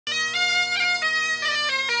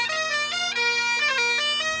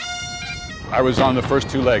I was on the first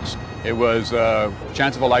two legs. It was a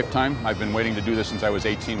chance of a lifetime. I've been waiting to do this since I was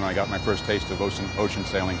 18 when I got my first taste of ocean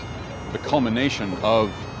sailing. The culmination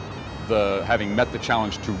of having met the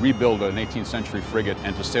challenge to rebuild an 18th century frigate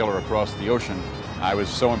and to sail her across the ocean, I was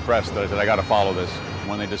so impressed that I said, I got to follow this.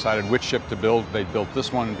 When they decided which ship to build, they built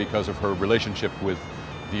this one because of her relationship with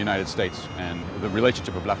the United States and the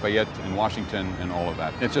relationship of Lafayette and Washington and all of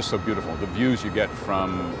that. It's just so beautiful. The views you get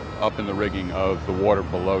from up in the rigging of the water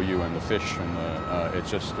below you and the fish and it's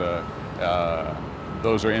just,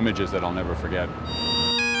 those are images that I'll never forget.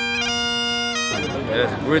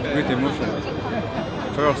 Yes, great emotion.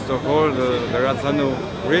 First of all, the Razzano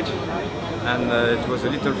Bridge, and it was a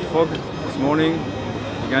little fog this morning.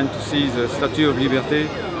 Began to see the Statue of Liberty,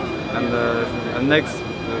 and next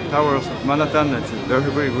the towers of Manhattan. It's a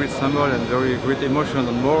very great symbol and very great emotion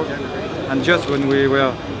on board. And just when we were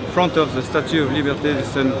in front of the Statue of Liberty, the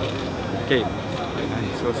sun came. And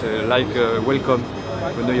it was like a welcome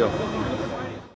to New York.